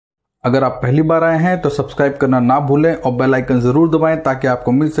अगर आप पहली बार आए हैं तो सब्सक्राइब करना ना भूलें और बेल आइकन जरूर दबाएं ताकि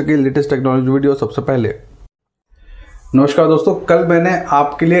आपको मिल सके लेटेस्ट टेक्नोलॉजी वीडियो सबसे पहले। नमस्कार दोस्तों, कल मैंने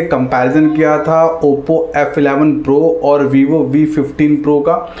आपके लिए कंपैरिजन किया था Oppo F11 Pro और Vivo V15 Pro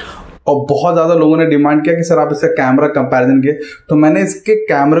का, और बहुत ज़्यादा लोगों ने डिमांड किया कि सर आप इसका कैमरा कंपैरिजन किए, तो मैंने इसके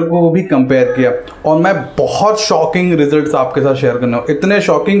कैमरे को भी कंपेयर किया और मैं बहुत शॉकिंग रिजल्ट्स आपके साथ शेयर करना हूँ। इतने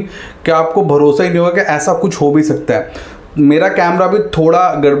शॉकिंग कि आपको भरोसा ही नहीं होगा कि ऐसा कुछ हो भी सकता है। मेरा कैमरा भी थोड़ा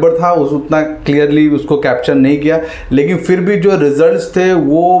गड़बड़ था, उतना क्लियरली उसको कैप्चर नहीं किया, लेकिन फिर भी जो रिजल्ट्स थे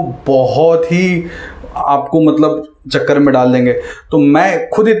वो बहुत ही आपको मतलब चक्कर में डाल देंगे। तो मैं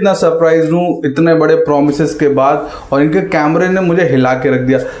खुद इतना सरप्राइज हूँ इतने बड़े प्रॉमिसेस के बाद, और इनके कैमरे ने मुझे हिला के रख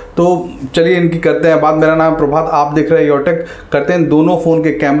दिया। तो चलिए इनकी करते हैं बात। मेरा नाम प्रभात, आप देख रहे हैं योटेक। करते हैं दोनों फ़ोन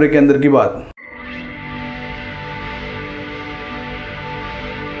के कैमरे के अंदर की बात।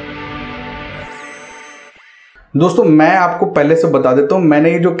 दोस्तों मैं आपको पहले से बता देता हूँ,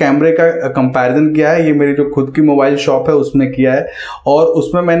 मैंने ये जो कैमरे का कंपैरिजन किया है ये मेरी जो खुद की मोबाइल शॉप है उसमें किया है, और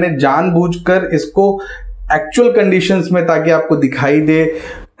उसमें मैंने जानबूझकर इसको एक्चुअल कंडीशंस में, ताकि आपको दिखाई दे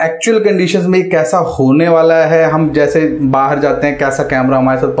एक्चुअल कंडीशंस में कैसा होने वाला है, हम जैसे बाहर जाते हैं कैसा कैमरा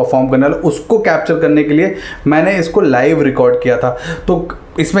हमारे साथ परफॉर्म करने वाला, उसको कैप्चर करने के लिए मैंने इसको लाइव रिकॉर्ड किया था। तो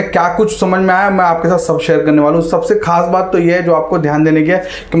इसमें क्या कुछ समझ में आया मैं आपके साथ सब शेयर करने वाला हूँ। सबसे खास बात तो यह है जो आपको ध्यान देने की है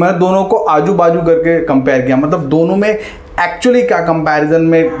कि मैंने दोनों को आजू बाजू करके कंपेयर किया, मतलब दोनों में एक्चुअली क्या कंपैरिजन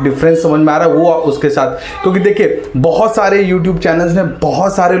में डिफरेंस समझ में आ रहा है वो उसके साथ। क्योंकि देखिए बहुत सारे यूट्यूब चैनल्स ने,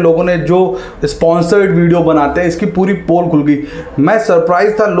 बहुत सारे लोगों ने जो स्पॉन्सर्ड वीडियो बनाते हैं, इसकी पूरी पोल खुल गई। मैं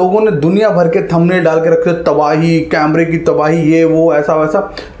सरप्राइज था, लोगों ने दुनिया भर के थंबनेल डाल के रखे, तबाही, कैमरे की तबाही, ये वो ऐसा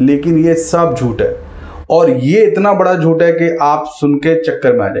वैसा, लेकिन ये सब झूठ है। और ये इतना बड़ा झूठ है कि आप सुन के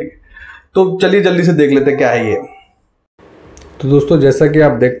चक्कर में आ जाएंगे। तो चलिए जल्दी से देख लेते हैं क्या है ये। तो दोस्तों जैसा कि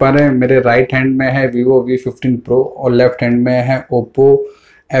आप देख पा रहे हैं, मेरे राइट हैंड में है Vivo V15 Pro और लेफ्ट हैंड में है Oppo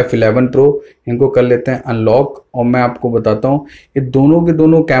F11 Pro। इनको कर लेते हैं अनलॉक और मैं आपको बताता हूँ ये दोनों के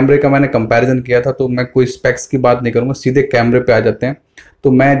दोनों कैमरे का मैंने कंपैरिजन किया था। तो मैं कोई स्पेक्स की बात नहीं करूँगा, सीधे कैमरे पे आ जाते हैं।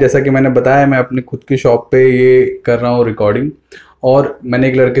 तो मैं जैसा कि मैंने बताया, मैं अपनी खुद की शॉप पे ये कर रहा हूँ रिकॉर्डिंग, और मैंने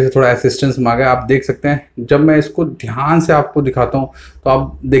एक लड़के से थोड़ा असिस्टेंस मांगा। आप देख सकते हैं जब मैं इसको ध्यान से आपको दिखाता हूँ तो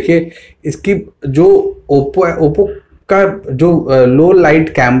आप देखिए इसकी जो ओप्पो का जो लो लाइट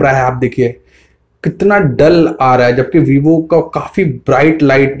कैमरा है, आप देखिए कितना डल आ रहा है, जबकि वीवो का काफ़ी ब्राइट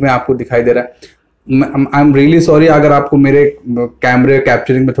लाइट में आपको दिखाई दे रहा है। आई एम रियली सॉरी अगर आपको मेरे कैमरे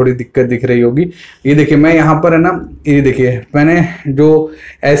कैप्चरिंग में थोड़ी दिक्कत दिख रही होगी। ये देखिए मैं यहाँ पर है ना, ये देखिए मैंने जो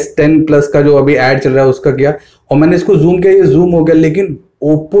S10 प्लस का जो अभी ऐड चल रहा है उसका किया, और मैंने इसको जूम किया, ये जूम हो गया, लेकिन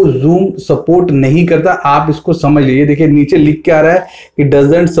ओप्पो जूम सपोर्ट नहीं करता। आप इसको समझ लीजिए, देखिए नीचे लिख के आ रहा है कि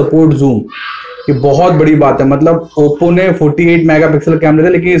डजंट सपोर्ट जूम। ये बहुत बड़ी बात है, मतलब ओप्पो ने 48 मेगापिक्सल कैमरा था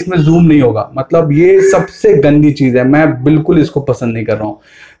लेकिन इसमें जूम नहीं होगा। मतलब ये सबसे गंदी चीज है, मैं बिल्कुल इसको पसंद नहीं कर रहा हूँ।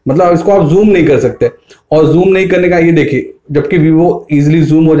 मतलब इसको आप जूम नहीं कर सकते, और जूम नहीं करने का ये देखिए, जबकि वीवो इजीली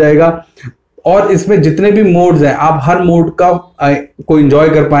जूम हो जाएगा। और इसमें जितने भी मोड्स हैं आप हर मोड का को एंजॉय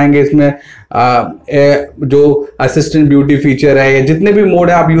कर पाएंगे। इसमें जो असिस्टेंट ब्यूटी फीचर है या जितने भी मोड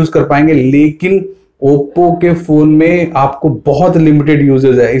है आप यूज कर पाएंगे, लेकिन ओप्पो के फोन में आपको बहुत लिमिटेड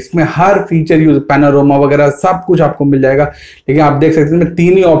यूजेस है। इसमें हर फीचर यूज, पैनोरामा वगैरह सब कुछ आपको मिल जाएगा, लेकिन आप देख सकते हैं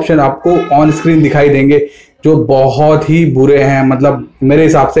 3 ही ऑप्शन आपको ऑन स्क्रीन दिखाई देंगे जो बहुत ही बुरे हैं। मतलब मेरे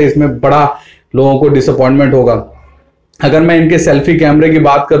हिसाब से इसमें बड़ा लोगों को डिसअपॉइंटमेंट होगा। अगर मैं इनके सेल्फी कैमरे की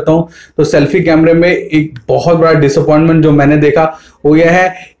बात करता हूं तो सेल्फी कैमरे में एक बहुत बड़ा डिसअपॉइंटमेंट जो मैंने देखा वो यह है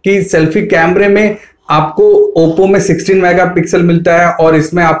कि सेल्फी कैमरे में आपको ओप्पो में 16 मेगापिक्सल मिलता है और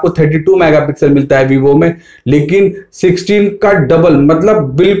इसमें आपको 32 मेगापिक्सल मिलता है वीवो में, लेकिन 16 का डबल,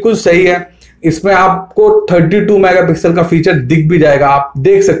 मतलब बिल्कुल सही है। इसमें आपको 32 मेगापिक्सल का फीचर दिख भी जाएगा। आप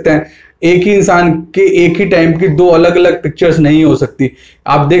देख सकते हैं एक ही इंसान के एक ही टाइम की 2 अलग अलग पिक्चर्स नहीं हो सकती।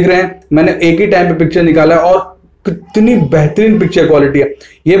 आप देख रहे हैं मैंने एक ही टाइम पे पिक्चर निकाला है और कितनी बेहतरीन पिक्चर क्वालिटी है।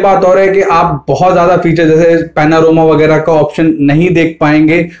 ये बात और है कि आप बहुत ज्यादा फीचर जैसे पैनोरामा वगैरह का ऑप्शन नहीं देख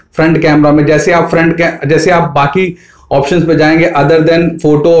पाएंगे फ्रंट कैमरा में। जैसे आप बाकी ऑप्शंस पे जाएंगे अदर देन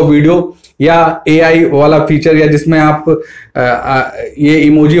फोटो और वीडियो या AI वाला फीचर, या जिसमें आप ये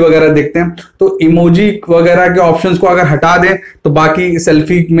इमोजी वगैरह देखते हैं, तो इमोजी वगैरह के ऑप्शंस को अगर हटा दें तो बाकी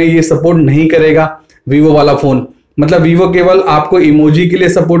सेल्फी में ये सपोर्ट नहीं करेगा वीवो वाला फोन। मतलब वीवो केवल आपको इमोजी के लिए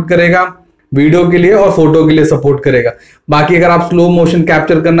सपोर्ट करेगा, वीडियो के लिए और फोटो के लिए सपोर्ट करेगा। बाकी अगर आप स्लो मोशन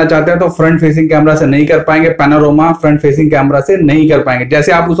कैप्चर करना चाहते हैं तो फ्रंट फेसिंग कैमरा से नहीं कर पाएंगे, पैनोरामा फ्रंट फेसिंग कैमरा से नहीं कर पाएंगे।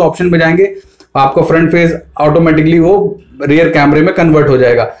 जैसे आप उस ऑप्शन में जाएंगे आपको फ्रंट फेस ऑटोमेटिकली वो रियर कैमरे में कन्वर्ट हो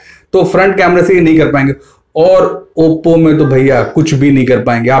जाएगा, तो फ्रंट कैमरे से ये नहीं कर पाएंगे। और ओप्पो में तो भैया कुछ भी नहीं कर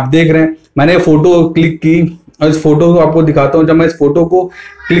पाएंगे। आप देख रहे हैं मैंने फोटो क्लिक की और इस फोटो को आपको दिखाता हूँ। जब मैं इस फोटो को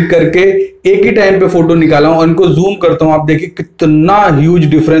क्लिक करके एक ही टाइम पे फोटो निकाला हूँ और इनको जूम करता हूँ, आप देखिए कितना ह्यूज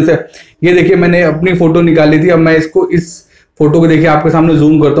डिफरेंस है। ये देखिए मैंने अपनी फोटो निकाली थी, अब मैं इसको इस फोटो को देखिए आपके सामने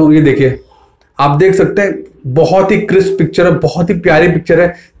जूम करता हूँ। ये देखिए आप देख सकते हैं बहुत ही क्रिस्प पिक्चर है, बहुत ही प्यारी पिक्चर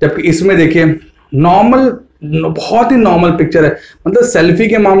है। जबकि इसमें देखिए नॉर्मल, बहुत ही नॉर्मल पिक्चर है। मतलब सेल्फी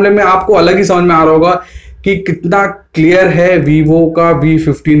के मामले में आपको अलग ही समझ में आ रहा होगा कि कितना क्लियर है वीवो का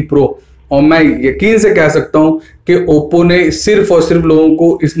V15 Pro। और मैं यकीन से कह सकता हूं कि ओप्पो ने सिर्फ और सिर्फ लोगों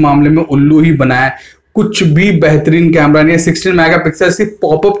को इस मामले में उल्लू ही बनाया है। कुछ भी बेहतरीन कैमरा नहीं है। 16 मेगापिक्सल सिर्फ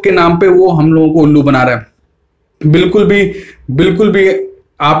पॉपअप के नाम पे वो हम लोगों को उल्लू बना रहा है। बिल्कुल भी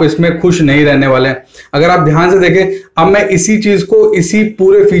आप इसमें खुश नहीं रहने वाले हैं। अगर आप ध्यान से देखें, अब मैं इसी चीज को, इसी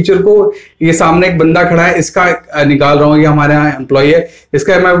पूरे फीचर को, ये सामने एक बंदा खड़ा है इसका निकाल रहा हूं, ये हमारे यहाँ एम्प्लॉय है,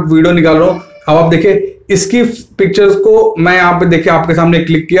 इसका मैं वीडियो निकाल रहा हूं। अब आप देखिए इसकी पिक्चर्स को मैं यहाँ पे देखिए आपके सामने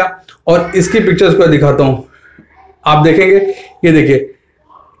क्लिक किया और इसकी पिक्चर्स को दिखाता हूं। आप देखेंगे, ये देखिए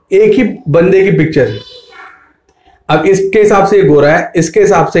एक ही बंदे की पिक्चर। अब इसके हिसाब से ये गोरा है, इसके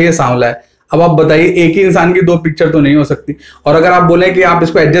हिसाब से ये सांवला है। अब आप बताइए एक ही इंसान की दो पिक्चर तो नहीं हो सकती। और अगर आप बोले कि आप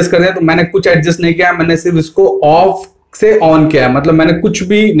इसको एडजस्ट कर दें, तो मैंने कुछ एडजस्ट नहीं किया है, मैंने सिर्फ इसको ऑफ से ऑन किया है। मतलब मैंने कुछ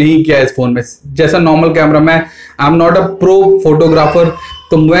भी नहीं किया इस फोन में। जैसा नॉर्मल कैमरा, मैं I am not a pro photographer,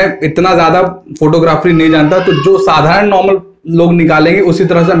 तो मैं इतना ज्यादा फोटोग्राफी नहीं जानता। तो जो साधारण नॉर्मल लोग निकालेंगे उसी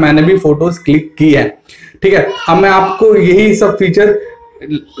तरह से मैंने भी फोटोज क्लिक की है। ठीक है, अब मैं आपको यही सब फीचर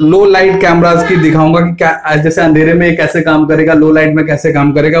लो लाइट कैमरास की दिखाऊंगा कि क्या, जैसे अंधेरे में कैसे काम करेगा, लो लाइट में कैसे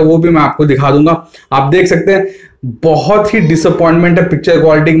काम करेगा, वो भी मैं आपको दिखा दूंगा। आप देख सकते हैं बहुत ही डिसअपॉइंटमेंट है पिक्चर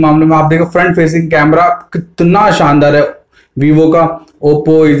क्वालिटी के मामले में। आप देखो फ्रंट फेसिंग कैमरा कितना शानदार है वीवो का।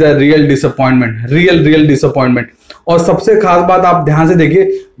 Oppo is a real disappointment, real disappointment. और सबसे खास बात आप ध्यान से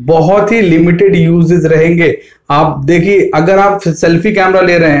देखिए, बहुत ही लिमिटेड यूजेस रहेंगे। आप देखिए अगर आप सेल्फी कैमरा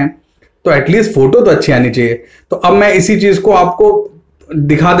ले रहे हैं तो एटलीस्ट फोटो तो अच्छी आनी चाहिए। तो अब मैं इसी चीज को आपको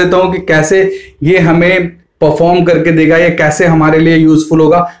दिखा देता हूं कि कैसे ये हमें परफॉर्म करके देगा, ये कैसे हमारे लिए यूजफुल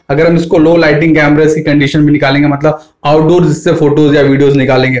होगा अगर हम इसको लो लाइटिंग कैमरास की कंडीशन में निकालेंगे, मतलब आउटडोर इससे फोटोज या वीडियोस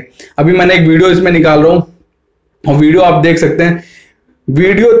निकालेंगे। अभी मैंने एक वीडियो इसमें निकाल रहा हूं और वीडियो आप देख सकते हैं,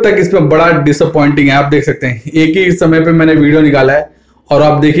 वीडियो तक इसमें बड़ा डिसअपॉइंटिंग है। आप देख सकते हैं एक ही समय पे मैंने वीडियो निकाला है और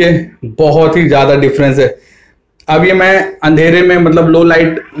आप देखिए बहुत ही ज्यादा डिफरेंस है। अब ये मैं अंधेरे में, मतलब लो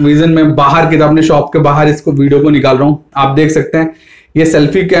लाइट विजन में बाहर की, अपने शॉप के बाहर इसको वीडियो को निकाल रहा हूं। आप देख सकते हैं ये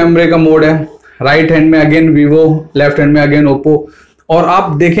सेल्फी कैमरे का मोड है। राइट हैंड में अगेन वीवो, लेफ्ट हैंड में अगेन ओप्पो। और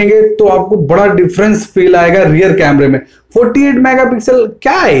आप देखेंगे तो आपको बड़ा डिफरेंस फील आएगा रियर कैमरे में। 48 मेगापिक्सल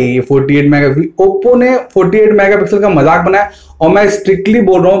क्या है ये? 48 मेगापिक्सल, ओप्पो ने 48 मेगापिक्सल का मजाक बनाया। और मैं स्ट्रिक्टली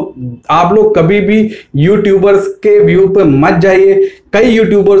बोल रहा हूं, आप लोग कभी भी यूट्यूबर्स के व्यू पे मत जाइए। कई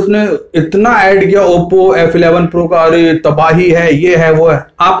यूट्यूबर्स ने इतना ऐड किया ओप्पो F11 Pro का, अरे तबाही है, ये है वो है।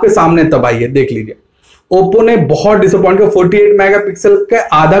 आपके सामने तबाही है, देख लीजिए। ओप्पो ने बहुत डिसअपॉइंट किया। 48 मेगापिक्सल का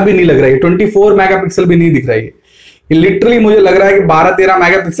आधा भी नहीं लग रहा है, 24 मेगापिक्सल भी नहीं दिख रहा है। ये लिटरली मुझे लग रहा है कि 12-13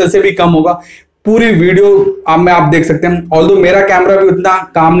 मेगापिक्सल से भी कम होगा। पूरी वीडियो आप देख सकते हैं। ऑल्दो मेरा कैमरा भी उतना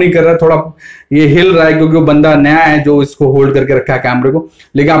काम नहीं कर रहा है, थोड़ा ये हिल रहा है क्योंकि वो बंदा नया है जो इसको होल्ड करके रखा है कैमरे को।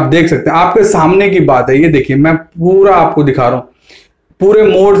 लेकिन आप देख सकते हैं, आपके सामने की बात है। ये देखिए मैं पूरा आपको दिखा रहा हूँ, पूरे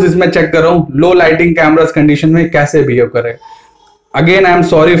मोड्स इसमें चेक कर रहा हूँ, लो लाइटिंग कैमरास कंडीशन में कैसे बिहेव कर रहे हैं। Again I am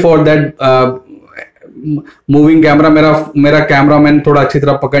sorry for that moving camera, मेरा कैमरा मैन थोड़ा अच्छी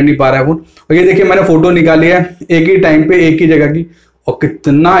तरह पकड़ नहीं पा रहा है फोन। और ये देखिए मैंने फोटो निकाली है एक ही टाइम पे, एक ही जगह की, और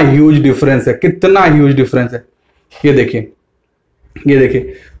कितना ह्यूज डिफरेंस है, कितना ह्यूज डिफरेंस है। ये देखिए, ये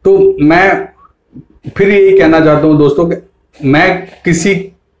देखिए। तो मैं फिर यही कहना चाहता हूं दोस्तों कि मैं किसी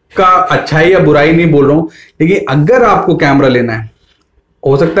का अच्छाई या बुराई नहीं बोल रहा हूं, लेकिन अगर आपको कैमरा लेना है,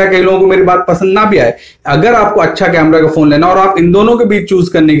 हो सकता है कई लोगों को मेरी बात पसंद ना भी आए, अगर आपको अच्छा कैमरा का फोन लेना और आप इन दोनों के बीच चूज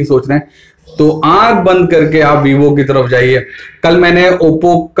करने की सोच रहे हैं, तो आंख बंद करके आप वीवो की तरफ जाइए। कल मैंने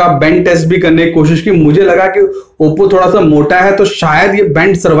ओप्पो का बेंड टेस्ट भी करने की कोशिश की। मुझे लगा कि ओप्पो थोड़ा सा मोटा है तो शायद ये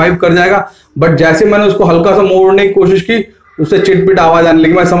बेंड सर्वाइव कर जाएगा, बट जैसे मैंने उसको हल्का सा मोड़ने की कोशिश की, उससे चिटपिट आवाज आने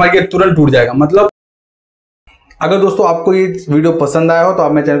लगी। मैं समझ गया तुरंत टूट जाएगा। मतलब अगर दोस्तों आपको ये वीडियो पसंद आया हो तो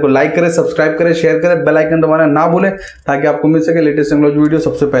आप मेरे चैनल को लाइक करें, सब्सक्राइब करें, शेयर करें, बेल आइकन दबाना ना भूलें ताकि आपको मिल सके लेटेस्ट टेक्नोलॉजी वीडियो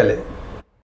सबसे पहले।